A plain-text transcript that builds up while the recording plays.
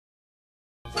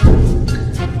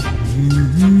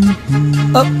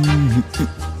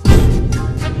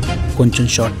కొంచెం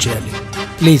షార్ట్ చేయాలి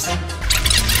ప్లీజ్.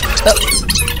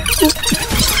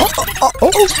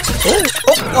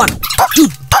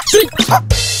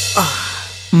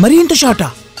 మరి ఇంత షార్టా?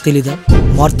 తెలీదా?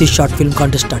 Maruti short film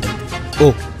contest start. Oh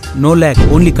no lag,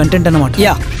 only content అన్నమాట.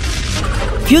 యా,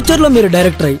 ఫ్యూచర్ లో మీరు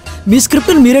డైరెక్టర్ అయ్యి మీ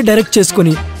స్క్రిప్ట్ మీరే డైరెక్ట్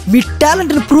చేసుకుని మీ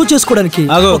టాలెంట్ ని ప్రూవ్ చేసుకోవడానికి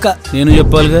నేను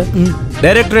చెప్పాలిగా,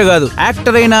 డైరెక్టరే కాదు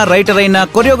యాక్టర్ అయినా, రైటర్ అయినా,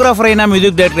 కొరియోగ్రాఫర్ అయినా,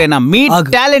 మ్యూజిక్ డైరెక్టర్ అయినా మీ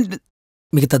టాలెంట్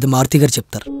మిగతాది మారుతి గారు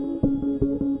చెప్తారు.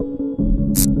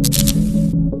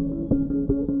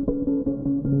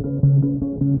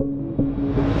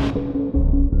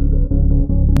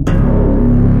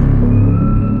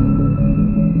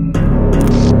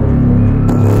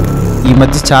 ఈ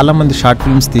మధ్య చాలా మంది షార్ట్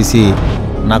ఫిల్మ్స్ తీసి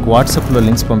నాకు వాట్సాప్లో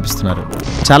లింక్స్ పంపిస్తున్నారు.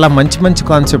 చాలా మంచి మంచి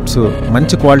కాన్సెప్ట్స్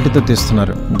మంచి క్వాలిటీతో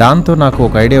తీస్తున్నారు. దాంతో నాకు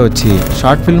ఒక ఐడియా వచ్చి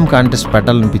short film contest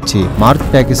పెట్టాలనిపించి Maruti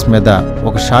package మీద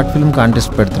ఒక షార్ట్ ఫిల్మ్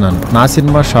కాంటెస్ట్ పెడుతున్నాను. నా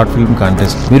సినిమా షార్ట్ ఫిల్మ్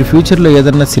కాంటెస్ట్. మీరు ఫ్యూచర్లో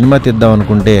ఏదైనా సినిమా తీద్దాం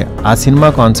అనుకుంటే ఆ సినిమా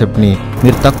కాన్సెప్ట్ని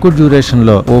మీరు తక్కువ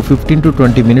డ్యూరేషన్లో ఓ 15 to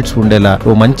 20 minutes ఉండేలా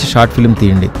ఓ మంచి షార్ట్ ఫిల్మ్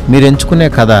తీయండి. మీరు ఎంచుకునే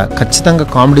కథ ఖచ్చితంగా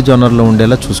కామెడీ జోనర్లో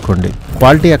ఉండేలా చూసుకోండి.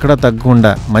 క్వాలిటీ ఎక్కడా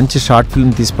తగ్గకుండా మంచి షార్ట్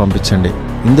ఫిల్మ్ తీసి పంపించండి.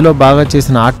 ఇందులో బాగా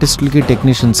చేసిన ఆర్టిస్టులకి,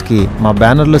 టెక్నీషియన్స్కి మా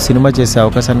బ్యానర్లో సినిమా చేసే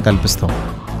అవకాశాన్ని కల్పిస్తాం.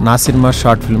 నా cinema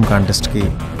short film కాంటెస్ట్కి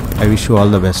I wish you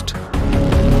all the best.